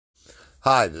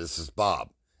Hi, this is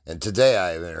Bob, and today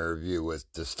I have an interview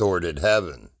with Distorted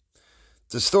Heaven.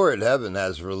 Distorted Heaven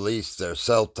has released their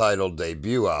self titled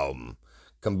debut album,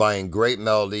 combining great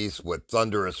melodies with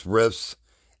thunderous riffs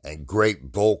and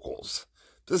great vocals.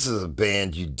 This is a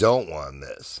band you don't want to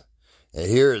miss. And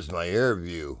here is my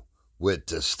interview with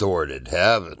Distorted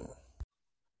Heaven.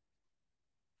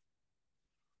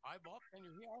 Hi, Bob, can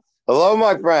you hear us? Hello,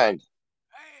 my friend.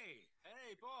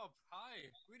 Hey, Bob. Hi,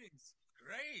 greetings.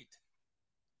 Great.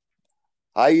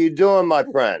 How you doing, my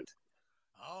friend?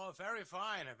 Oh, very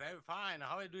fine, very fine.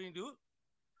 How are you doing, dude?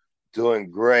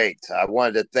 Doing great. I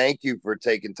wanted to thank you for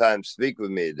taking time to speak with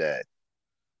me today.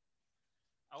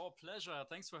 Our pleasure.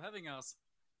 Thanks for having us.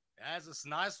 Yes, it's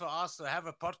nice for us to have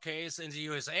a podcast in the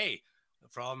USA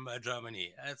from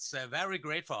Germany. It's very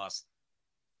great for us.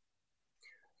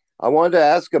 I wanted to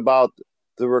ask about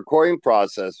the recording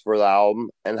process for the album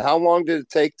and how long did it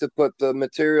take to put the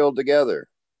material together?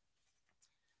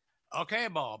 Okay,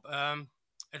 Bob.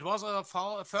 It was a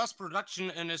first production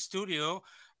in a studio,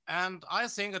 and I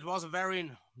think it was a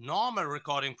very normal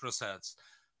recording process.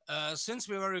 Since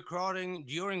we were recording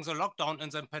during the lockdown and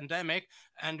the pandemic,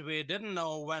 and we didn't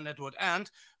know when it would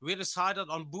end, we decided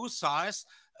on both sides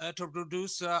to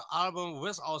produce the album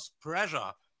without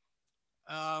pressure.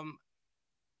 Um,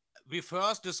 we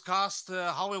first discussed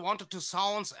how we wanted to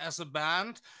sound as a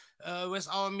band with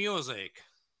our music.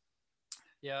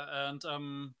 Yeah,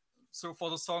 and so for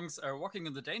the songs Walking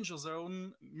in the Danger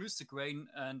Zone, Mystic Rain,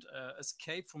 and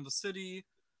Escape from the City,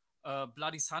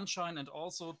 Bloody Sunshine, and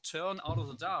also Turn Out of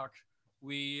the Dark,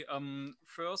 we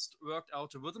first worked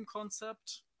out a rhythm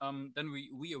concept, then we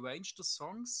rearranged the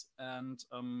songs and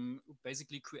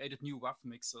basically created new rough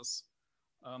mixes.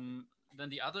 Then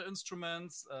the other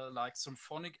instruments, like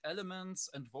symphonic elements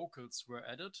and vocals, were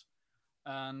added.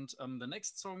 And the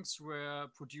next songs were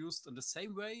produced in the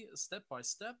same way, step by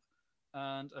step,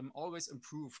 and always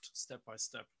improved step by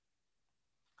step.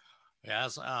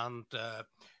 Yes, and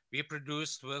we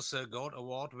produced with a Gold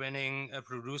Award winning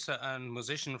producer and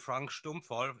musician Frank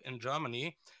Stumpfholz in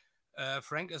Germany.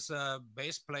 Frank is a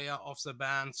bass player of the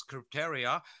band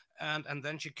Scripteria, and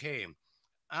then she came.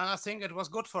 And I think it was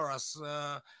good for us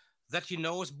that he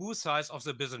knows both sides of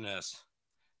the business.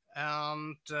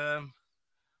 And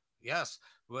yes,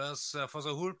 was for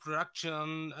the whole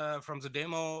production from the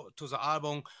demo to the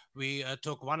album, we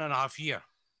took 1.5 years.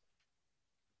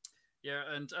 Yeah,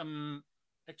 and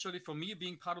actually, for me,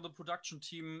 being part of the production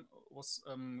team was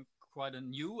quite a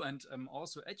new and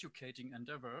also educating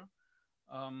endeavor.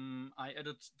 I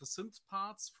added the synth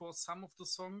parts for some of the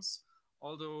songs,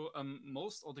 although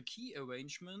most of the key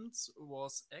arrangements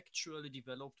was actually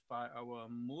developed by our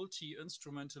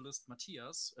multi-instrumentalist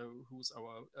Matthias, who's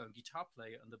our guitar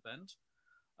player in the band.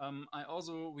 I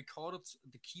also recorded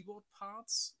the keyboard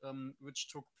parts, which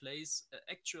took place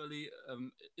actually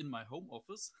in my home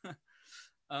office.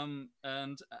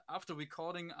 And after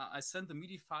recording, I sent the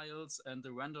MIDI files and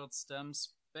the rendered stems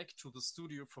back to the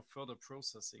studio for further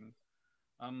processing.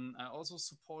 I also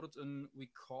supported in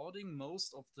recording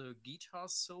most of the guitar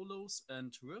solos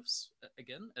and riffs,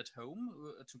 again at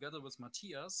home, together with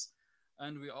Matthias.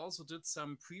 And we also did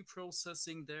some pre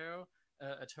processing there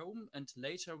at home. And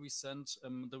later we sent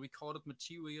the recorded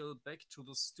material back to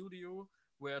the studio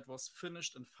where it was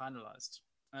finished and finalized.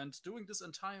 And during this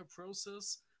entire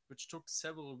process, which took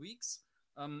several weeks,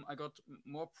 I got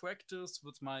more practice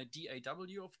with my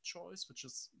DAW of choice, which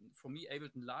is for me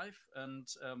Ableton Live, and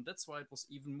that's why it was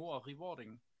even more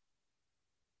rewarding.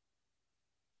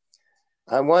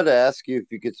 I wanted to ask you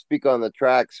if you could speak on the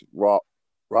tracks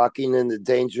Rocking in the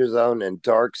Danger Zone and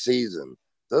Dark Season.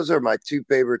 Those are my two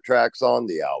favorite tracks on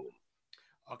the album.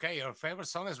 Okay, your favorite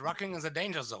song is Rocking in the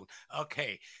Danger Zone.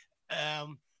 Okay.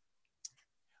 Um,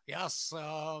 yes,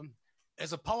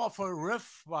 it's a powerful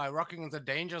riff by Rocking in the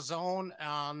Danger Zone,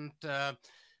 and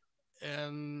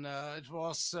it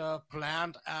was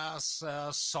planned as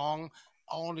a song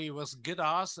only with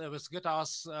guitars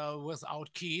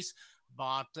without keys,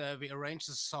 but we arranged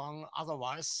the song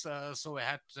otherwise, so we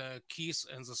had keys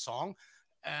in the song.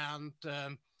 And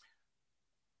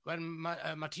when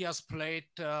Matthias played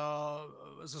the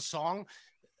song,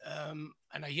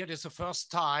 and I hear this the first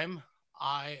time,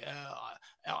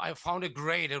 I found it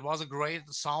great. It was a great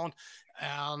sound,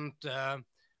 and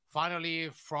finally,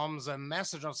 from the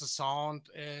message of the sound,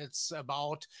 it's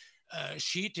about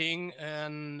cheating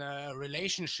in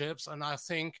relationships, and I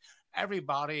think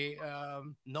everybody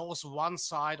knows one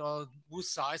side or both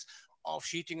sides of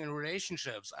cheating in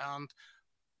relationships, and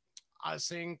I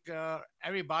think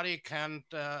everybody can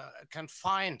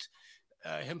find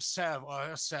himself or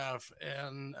herself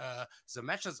in the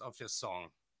message of this song.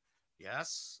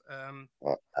 Yes.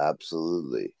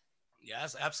 Absolutely.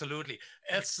 Yes, absolutely.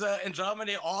 It's in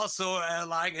Germany also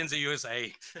like in the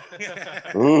USA.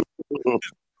 Mhm.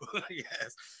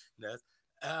 Yes, yes.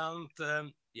 And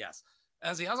yes.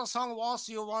 And the other song was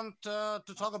you want to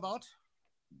talk about?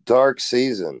 Dark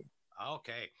Season.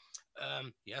 Okay.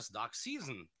 Yes, Dark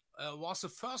Season was the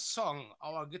first song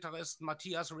our guitarist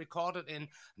Matthias recorded in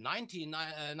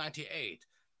 1998.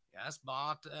 Yes,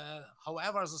 but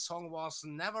however, the song was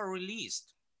never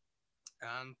released.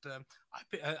 And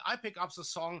I pick up the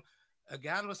song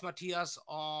again with Matthias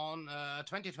on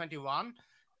 2021,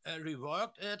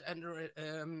 reworked it,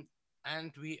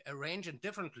 and we arranged it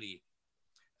differently.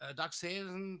 Dark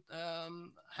Season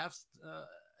have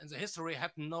in the history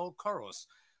had no chorus,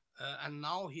 and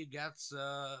now he gets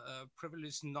a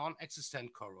privileged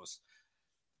non-existent chorus.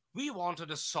 We wanted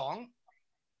a song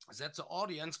that the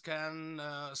audience can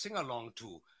sing along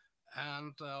to.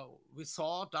 And we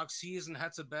thought Dark Season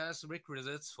had the best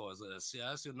requisites for this.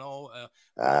 Yes, whoa,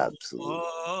 Absolutely.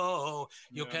 whoa,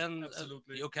 Yeah,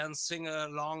 absolutely. you can sing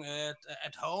along it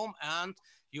at home, and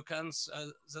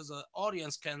the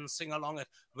audience can sing along it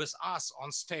with us on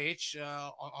stage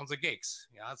on the gigs.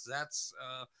 Yes, that's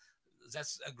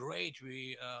a great.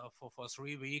 We for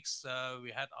 3 weeks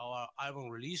we had our album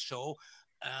release show,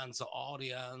 and the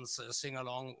audience sing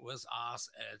along with us.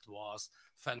 It was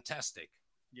fantastic.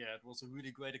 Yeah, it was a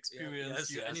really great Yeah, experience. yes,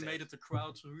 You yes, yes. animated the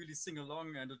crowd to really sing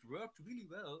along, and it worked really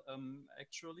well,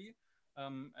 actually.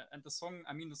 And the song,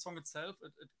 I mean, the song itself,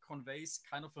 it conveys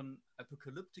kind of an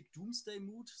apocalyptic doomsday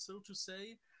mood, so to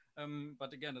say.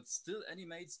 But again, it still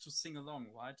animates to sing along,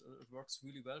 right? It works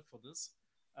really well for this.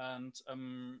 And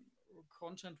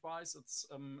content-wise, it's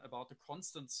about the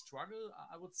constant struggle,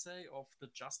 I would say, of the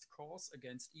just cause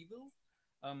against evil.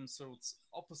 So it's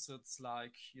opposites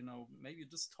like, maybe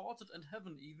Distorted and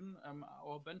Heaven, even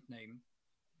our band name.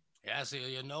 Yes,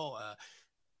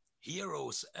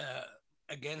 heroes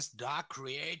against dark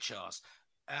creatures.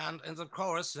 And in the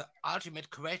chorus, the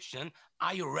ultimate question: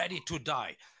 are you ready to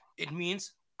die? It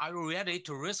means, are you ready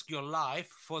to risk your life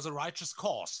for the righteous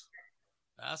cause?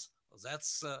 Yes,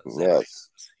 that's that are Yes.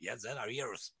 yes, that are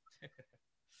heroes.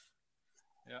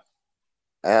 Yeah.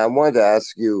 And I wanted to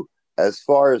ask you, as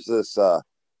far as this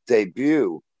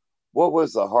debut, what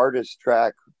was the hardest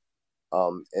track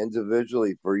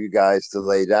individually for you guys to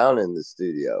lay down in the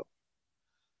studio?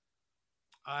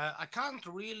 I can't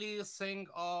really think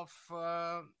of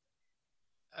a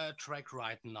track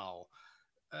right now.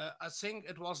 I think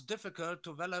it was difficult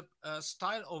to develop a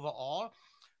style overall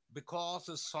because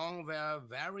the songs were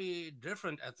very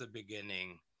different at the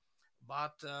beginning.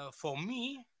 But for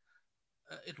me,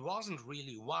 it wasn't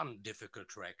really one difficult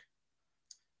track.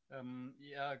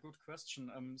 Yeah, good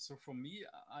question. So for me,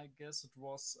 I guess it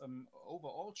was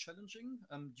overall challenging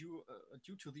due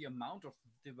to the amount of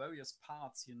the various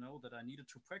parts, that I needed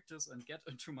to practice and get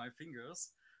into my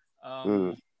fingers.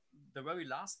 Mm, Um, the very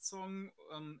last song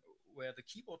where the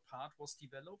keyboard part was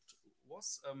developed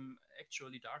was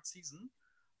actually Dark Season.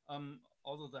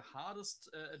 Although the hardest,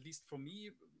 at least for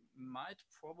me, might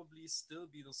probably still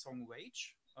be the song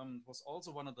Rage. It was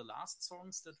also one of the last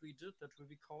songs that we did, that we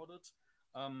recorded.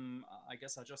 I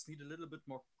guess I just need a little bit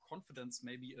more confidence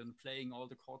maybe in playing all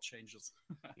the chord changes.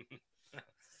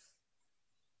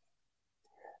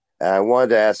 and I wanted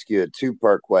to ask you a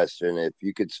two-part question. If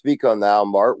you could speak on the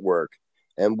album artwork,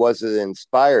 and was it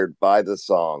inspired by the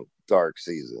song Dark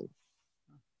Season?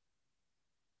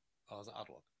 Oh, the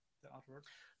artwork. The artwork.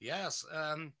 Yes,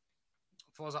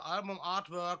 for the album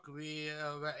artwork, we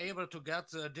were able to get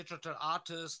the digital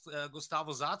artist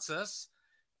Gustavo Zatzes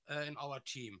in our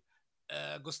team.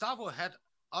 Gustavo had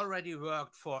already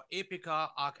worked for Epica,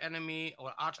 Arch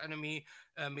Enemy,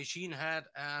 Machine Head,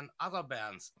 and other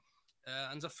bands.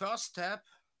 And the first step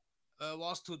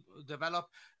was to develop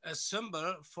a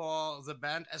symbol for the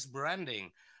band as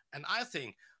branding. And I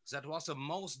think that was the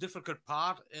most difficult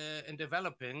part in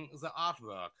developing the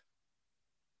artwork.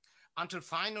 Until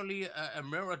finally a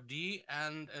mirror D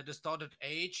and a distorted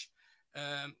H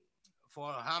um,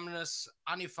 for a harmonious,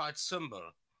 unified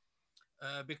symbol.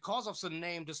 Because of the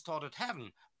name Distorted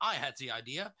Heaven, I had the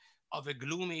idea of a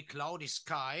gloomy, cloudy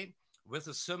sky with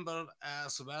a symbol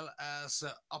as well as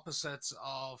opposites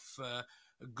of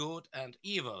good and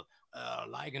evil,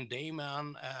 like in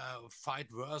Damon fight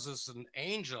versus an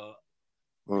angel.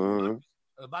 Mm,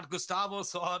 But Gustavo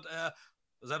thought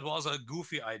that was a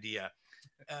goofy idea.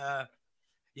 Uh,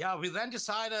 yeah, we then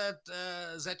decided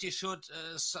that he should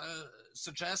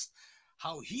suggest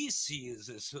how he sees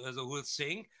this, the whole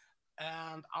thing.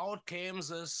 And out came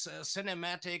this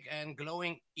cinematic and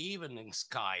glowing evening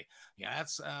sky. Yeah,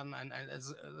 and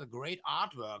it's a great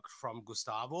artwork from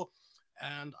Gustavo.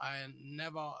 and I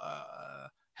never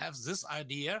have this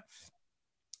idea.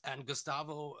 And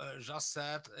Gustavo just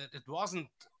said it wasn't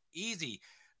easy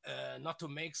not to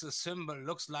make the symbol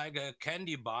looks like a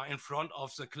candy bar in front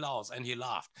of the clouds, and he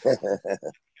laughed.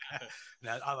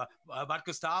 But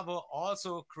Gustavo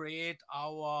also create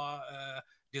our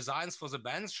designs for the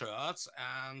band shirts,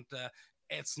 and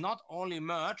it's not only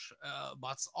merch,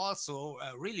 but it's also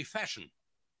really fashion.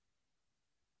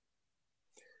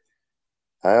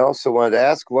 I also wanted to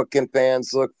ask, what can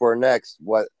fans look for next?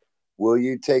 What will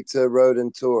you take to the road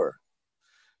and tour?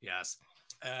 Yes.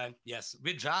 Yes,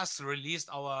 we just released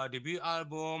our debut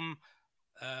album.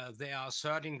 They are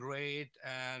 13 great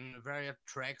and varied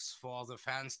tracks for the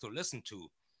fans to listen to.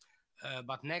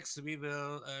 But next, we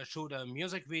will shoot a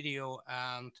music video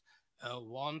and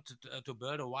want to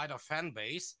build a wider fan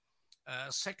base.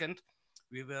 Second,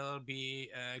 we will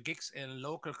be gigs in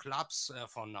local clubs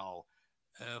for now.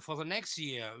 For the next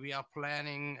year, we are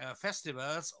planning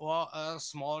festivals or a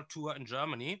small tour in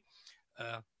Germany.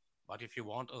 Uh, but if you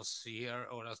want us here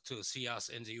or to see us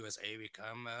in the USA, we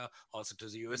come also to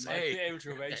the USA. Might be able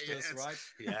to arrange this, right?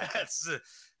 Yes,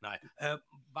 nice.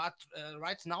 But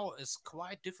right now it's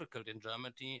quite difficult in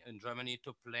Germany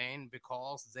to plan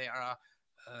because there are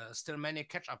still many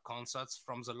catch-up concerts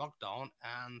from the lockdown,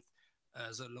 and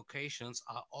the locations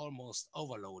are almost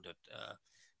overloaded.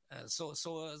 So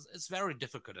it's very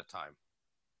difficult at time.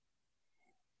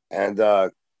 And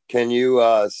can you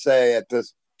say at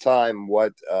this time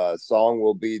what song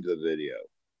will be the video?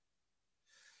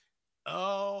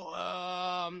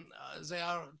 Oh, there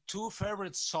are two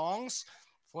favorite songs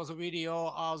for the video.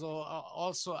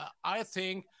 Also, I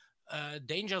think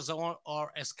Danger Zone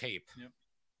or Escape. Yeah,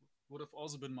 would have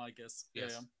also been my guess.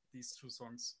 Yes. Yeah, these two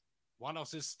songs. One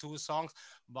of these two songs,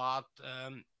 but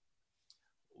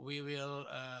we will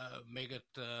make it.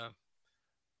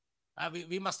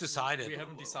 We must decide it. We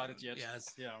haven't decided yet.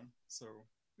 Yes. Yeah. So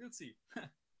we'll see.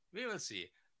 We will see.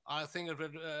 I think it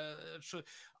should.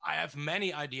 I have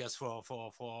many ideas for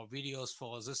videos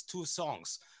for these two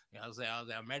songs. Yeah,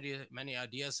 there are many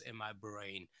ideas in my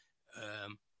brain,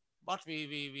 but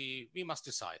we must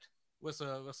decide with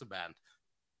the band.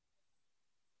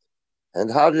 And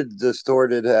how did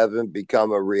Distorted Heaven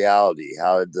become a reality?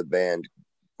 How did the band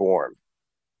form?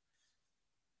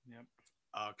 Yep.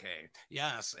 Okay.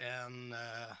 Yes. In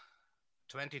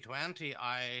 2020,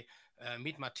 I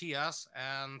meet Matthias,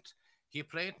 and he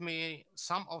played me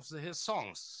some of his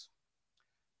songs.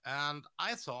 And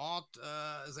I thought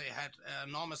they had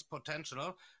enormous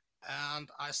potential, and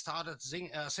I started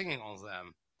singing on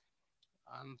them.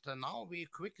 And now we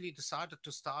quickly decided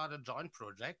to start a joint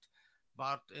project,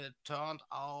 but it turned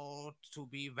out to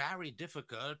be very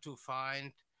difficult to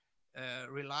find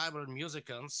reliable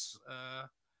musicians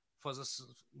for this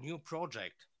new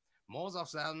project. Most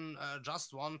of them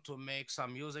just want to make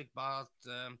some music, but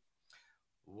they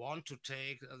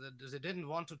didn't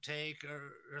want to take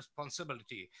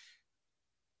responsibility,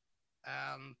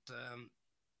 and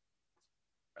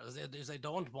they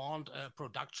don't want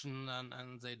production,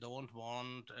 and they don't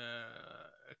want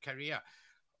a career.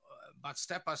 But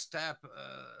step by step,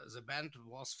 the band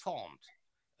was formed.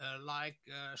 Like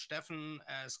Steffen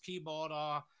as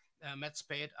keyboarder, Matt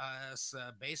Spade as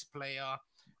bass player,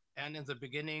 and in the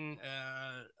beginning,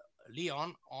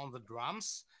 Leon on the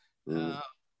drums.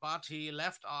 But he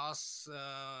left us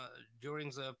during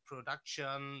the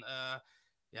production,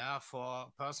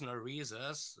 for personal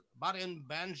reasons. But in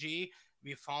Banji,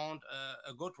 we found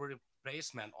a good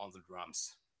replacement on the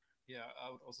drums. Yeah, I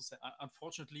would also say,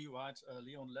 unfortunately, right,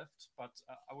 Leon left, but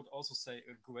I would also say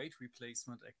a great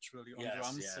replacement actually on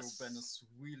drums. Yes. So Ben is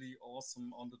really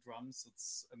awesome on the drums.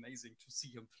 It's amazing to see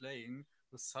him playing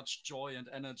with such joy and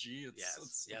energy.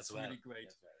 It's really great.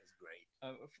 Yes, it's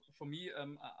great. For me,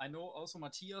 I know also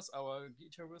Matthias, our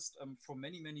guitarist, for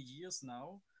many years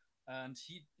now. And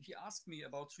he asked me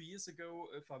about 2 years ago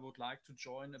if I would like to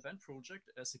join a band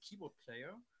project as a keyboard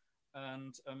player.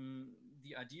 And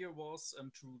the idea was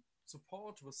to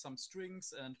support with some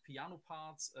strings and piano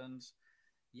parts, and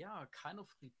kind of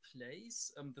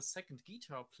replace the second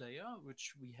guitar player,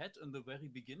 which we had in the very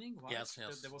beginning, right? Yes.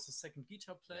 There was a second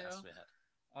guitar player. Yes, we had.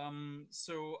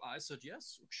 So I said,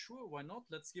 yes, sure, why not?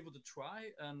 Let's give it a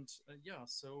try. And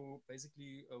so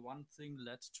basically one thing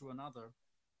led to another.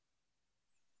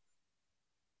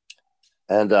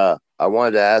 And I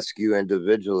wanted to ask you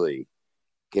individually,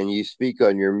 can you speak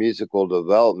on your musical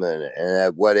development, and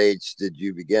at what age did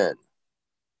you begin?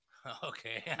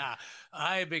 Okay,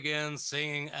 I began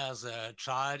singing as a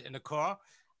child in a choir,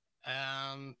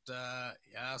 and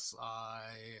yes, I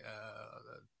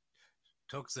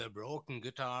took the broken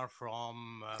guitar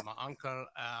from my uncle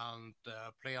and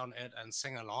play on it and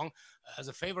sing along.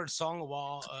 The favorite song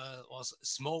was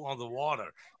 "Smoke on the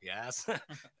Water." Yes,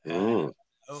 and Mm.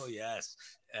 oh yes,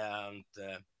 and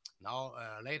now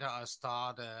later I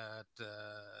started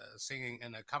singing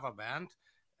in a cover band,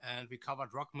 and we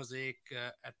covered rock music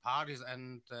at parties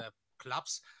and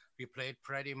clubs. We played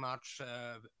pretty much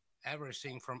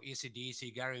everything from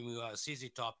AC/DC, Gary Moore, ZZ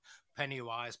Top,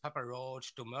 Pennywise, Papa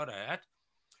Roach to Murderhead.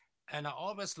 And I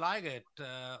always like it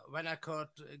when I could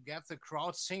get the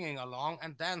crowd singing along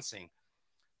and dancing.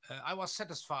 I was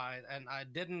satisfied, and I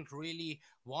didn't really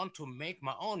want to make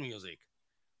my own music.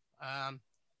 Um,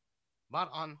 but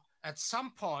on at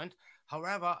some point,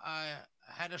 however, I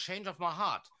had a change of my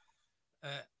heart.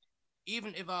 Uh,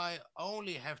 Even if I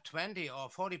only have 20 or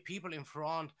 40 people in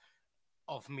front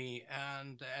of me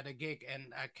and at a gig,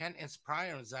 and I can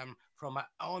inspire them from my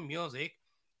own music,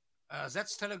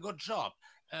 that's still a good job.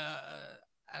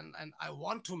 And I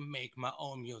want to make my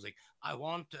own music. I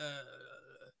want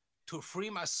to free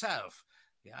myself.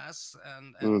 Yes,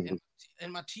 and Mhm.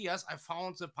 in Matthias, I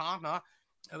found the partner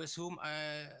with whom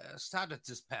I started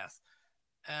this path.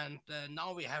 And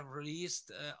now we have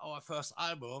released our first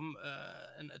album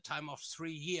in a time of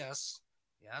 3 years.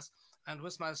 Yes, and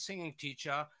with my singing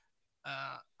teacher,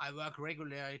 I work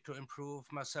regularly to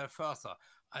improve myself further.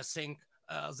 I think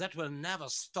that will never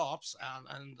stop,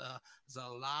 and the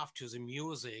love to the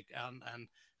music and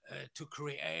to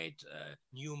create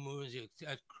new music,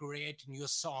 create new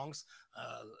songs.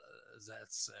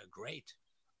 That's great.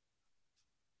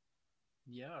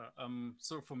 Yeah.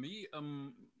 So for me,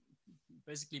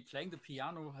 basically playing the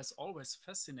piano has always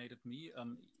fascinated me,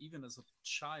 even as a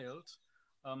child.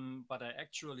 But I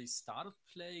actually started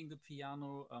playing the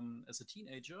piano as a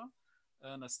teenager.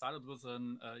 And I started with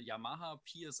an Yamaha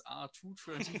PSR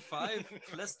 225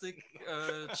 plastic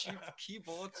cheap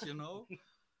keyboard, you know.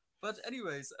 But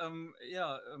anyways,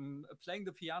 yeah, playing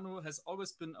the piano has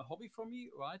always been a hobby for me,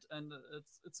 right? And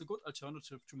it's a good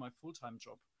alternative to my full time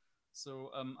job. So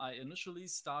I initially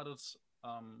started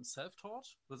self-taught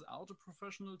without a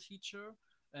professional teacher,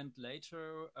 and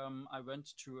later I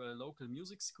went to a local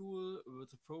music school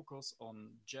with a focus on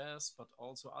jazz, but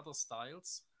also other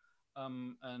styles.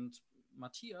 And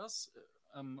Matthias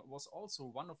was also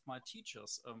one of my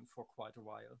teachers for quite a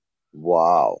while.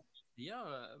 Wow. Yeah,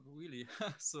 really.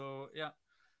 So yeah,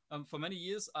 for many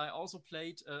years I also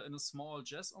played in a small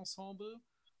jazz ensemble,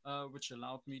 which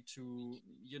allowed me to,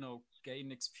 you know,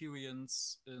 gain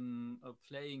experience in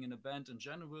playing in a band in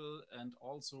general, and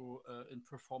also in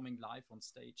performing live on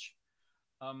stage.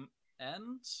 Um,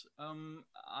 and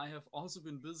I have also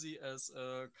been busy as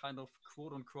a kind of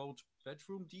quote unquote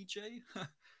bedroom DJ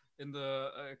in the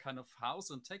kind of house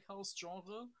and tech house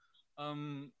genre.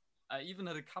 Um, I even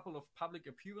had a couple of public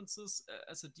appearances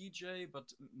as a DJ,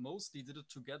 but mostly did it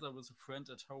together with a friend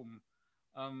at home.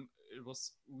 It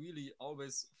was really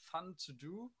always fun to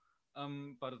do,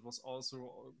 but it was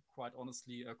also, quite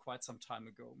honestly, quite some time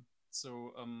ago.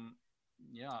 So,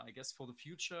 yeah, I guess for the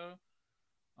future,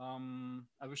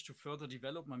 I wish to further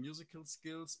develop my musical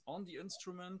skills on the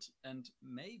instrument, and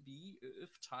maybe,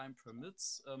 if time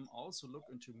permits, also look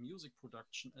into music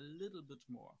production a little bit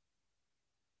more.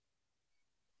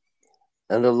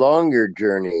 And along your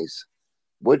journeys,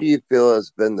 what do you feel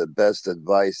has been the best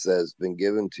advice that has been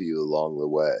given to you along the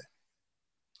way?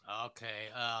 Okay,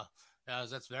 yeah,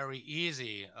 that's very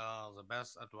easy. The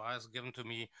best advice given to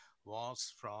me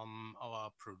was from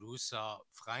our producer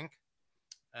Frank,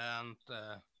 and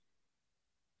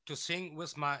to sing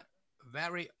with my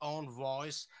very own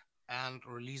voice and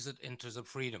release it into the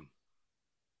freedom.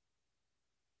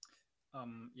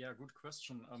 Yeah, good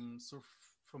question.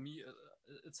 For me,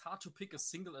 it's hard to pick a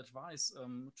single advice.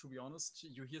 To be honest,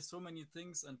 you hear so many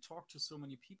things and talk to so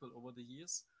many people over the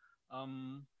years.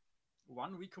 Um,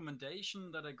 One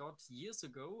recommendation that I got years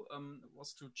ago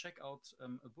was to check out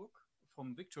a book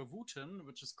from Victor Wooten,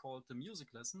 which is called The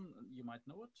Music Lesson. You might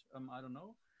know it. I don't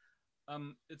know.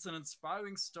 It's an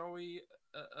inspiring story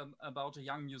about a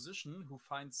young musician who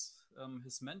finds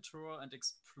his mentor and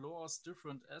explores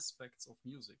different aspects of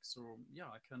music. So, yeah,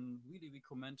 I can really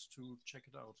recommend to check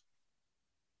it out.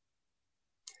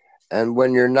 And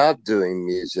when you're not doing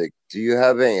music, do you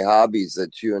have any hobbies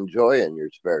that you enjoy in your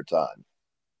spare time?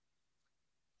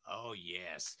 Oh,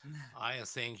 yes. I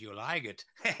think you like it.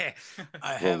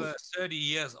 I have Hmm. a 30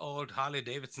 years old Harley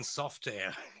Davidson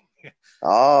Softail.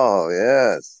 Oh,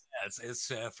 yes.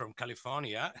 It's from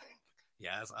California.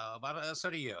 Yes, about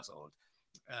 30 years old,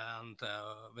 and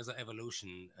with an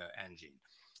Evolution engine.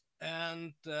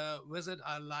 And with it,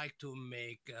 I like to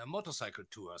make motorcycle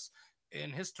tours.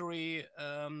 in history,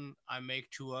 I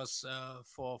make tours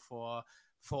for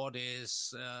 4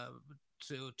 days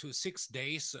to 6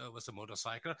 days with a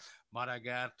motorcycle. But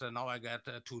now I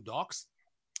get two dogs,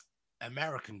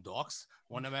 American dogs,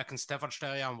 one American Stafford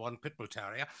Terrier and one Pit Bull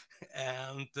Terrier,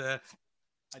 and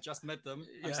I just met them.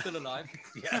 yeah. I'm still alive.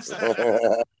 Yes.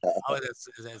 Oh, that's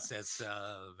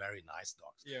very nice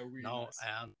dogs. Yeah, really now nice.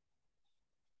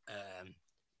 And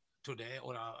today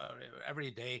or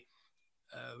every day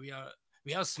we are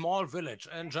a small village.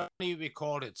 In Germany we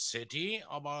call it city,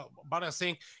 but I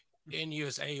think in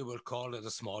USA you will call it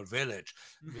a small village.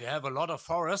 We have a lot of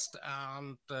forest,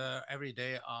 and every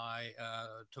day I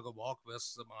took a walk with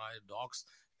my dogs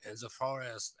in the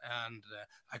forest, and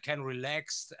I can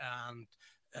relax, and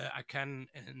I can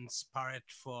inspire it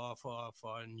for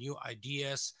new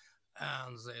ideas,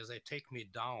 and they take me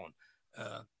down.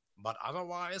 But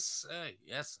otherwise,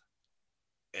 yes,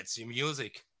 it's the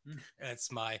music.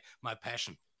 It's my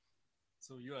passion.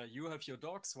 So you have your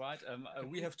dogs, right?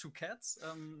 We have two cats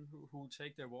who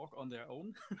take their walk on their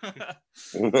own.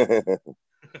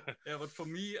 Yeah, but for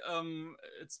me,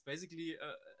 it's basically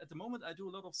at the moment I do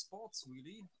a lot of sports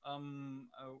really.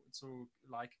 So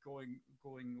like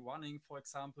going running, for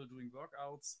example, doing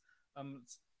workouts.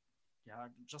 Yeah,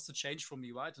 just a change for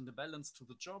me, right? And the balance to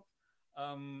the job.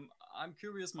 I'm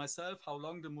curious myself how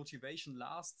long the motivation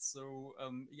lasts. So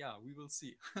yeah, we will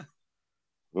see.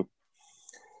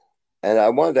 And I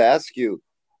wanted to ask you,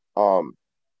 um,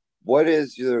 what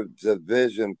is the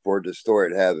vision for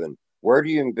Distorted Heaven? Where do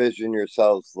you envision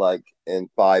yourselves like in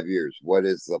 5 years? What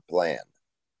is the plan?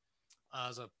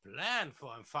 The plan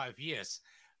for 5 years.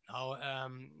 Now,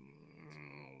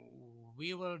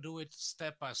 we will do it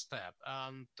step by step,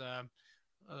 and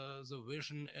the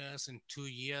vision is in 2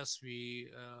 years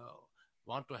we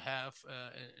want to have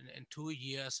in 2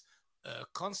 years a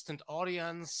constant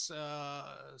audience,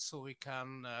 so we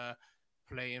can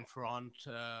play in front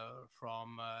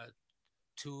from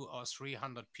 200 or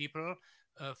 300 people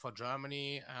for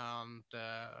Germany, and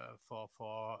uh, for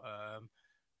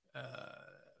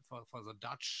the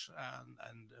Dutch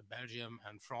and Belgium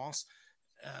and France.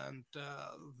 And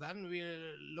then we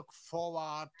look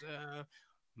forward.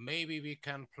 Maybe we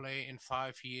can play in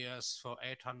 5 years for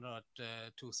 800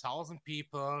 to 1,000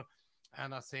 people.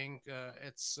 And I think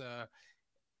it's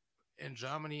in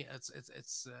Germany,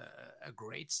 it's a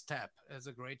great step. It's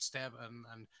a great step,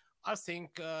 and I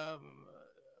think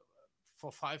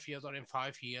for 5 years or in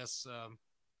 5 years,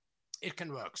 it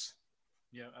can works.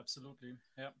 Yeah, absolutely.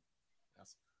 Yeah.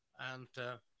 Yes.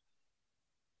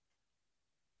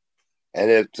 And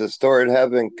if Distorted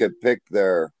Heaven could pick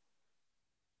their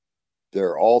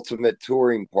ultimate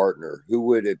touring partner, who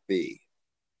would it be?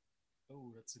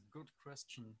 Oh, that's a good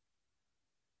question.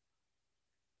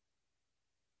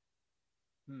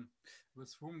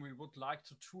 With whom we would like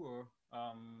to tour?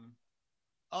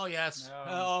 Oh yes.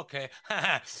 Okay.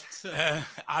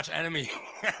 Arch Enemy.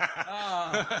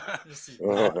 You see.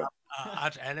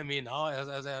 Arch Enemy. Now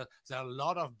there are a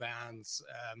lot of bands.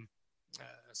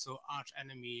 So Arch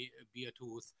Enemy,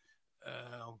 Beartooth.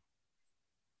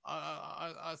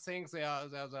 I think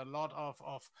there's a lot of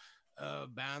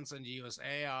bands in the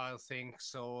USA. I think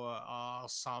so are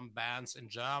some bands in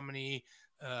Germany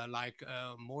like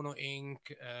Mono Inc.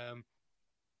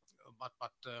 But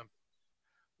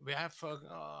we have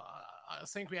I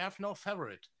think we have no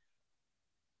favorite.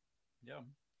 Yeah,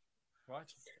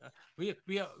 right.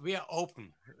 We are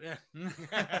open.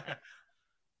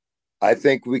 I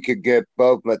think we could get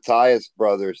both Matthias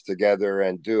brothers together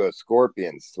and do a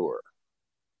Scorpions tour.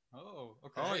 Oh,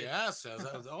 okay. Oh yes.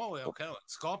 Oh, okay.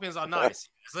 Scorpions are nice.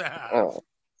 Oh.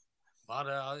 But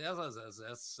yes,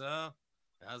 that's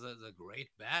a great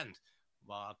band.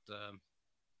 But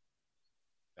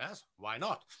yes, why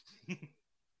not?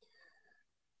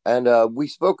 And we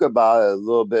spoke about it a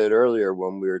little bit earlier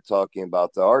when we were talking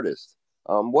about the artist.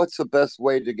 What's the best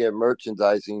way to get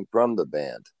merchandising from the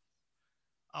band?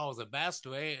 Oh, the best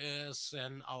way is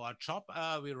in our shop.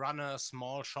 We run a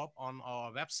small shop on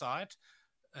our website,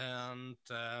 and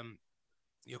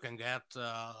you can get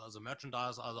the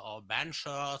merchandise, our band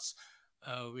shirts.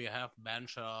 We have band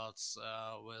shirts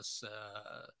with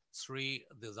 3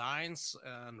 designs,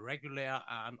 and regular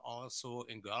and also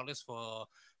in girlies for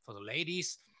the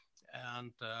ladies.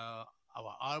 And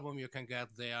our album you can get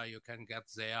there. You can get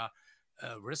there.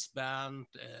 Wristband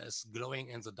is glowing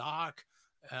in the dark,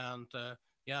 and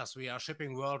yes, we are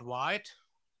shipping worldwide,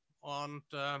 and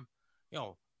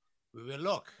we will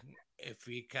look if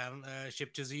we can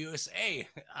ship to the USA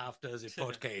after the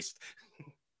podcast.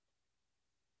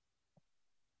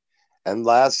 And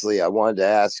lastly, I wanted to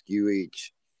ask you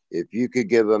each if you could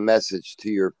give a message to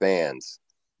your fans,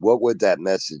 what would that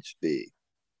message be?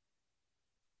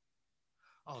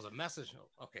 Oh, the message.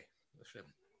 Okay.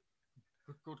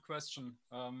 Good question.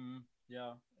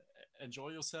 Yeah, enjoy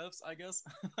yourselves, I guess.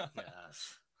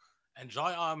 Yes.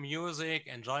 Enjoy our music.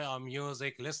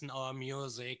 Listen our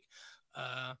music.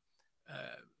 Uh,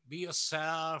 be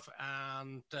yourself,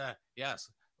 and yes,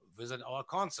 visit our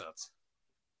concerts.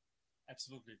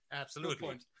 Absolutely. Absolutely. Good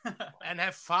point. And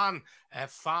have fun.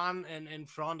 Have fun in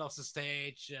front of the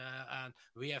stage, and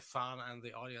we have fun, and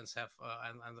the audience have,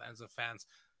 and the fans,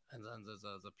 and then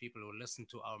the people who listen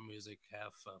to our music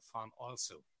have fun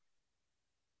also.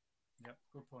 Yeah,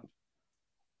 good point.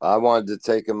 I wanted to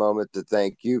take a moment to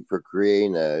thank you for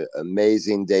creating an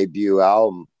amazing debut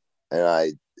album, and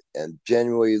I am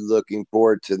genuinely looking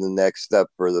forward to the next step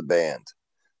for the band.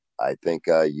 I think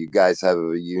you guys have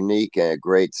a unique and a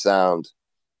great sound,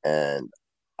 and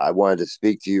I wanted to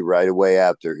speak to you right away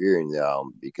after hearing the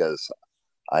album because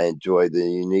I enjoy the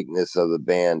uniqueness of the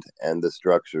band and the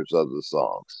structures of the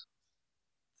songs.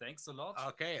 Thanks a lot.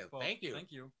 Okay, thank you.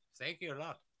 Thank you. Thank you a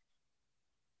lot.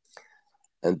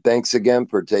 And thanks again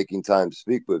for taking time to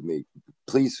speak with me.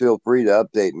 Please feel free to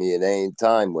update me at any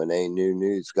time when any new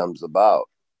news comes about.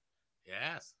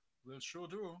 Yes. We'll sure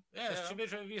do. Yes,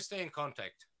 we stay in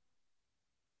contact.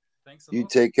 Thanks a You lot.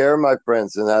 take care, my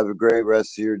friends, and have a great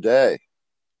rest of your day.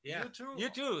 Yeah. You too. You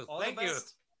too. All Thank the you.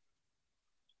 best.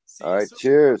 See All you right, soon.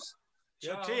 cheers.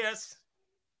 Yeah, Ciao. cheers.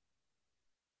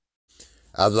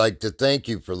 I'd like to thank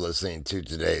you for listening to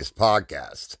today's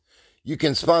podcast. You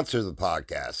can sponsor the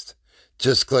podcast.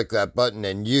 Just click that button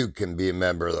and you can be a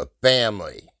member of the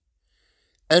family.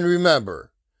 And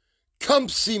remember, come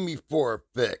see me for a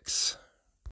fix.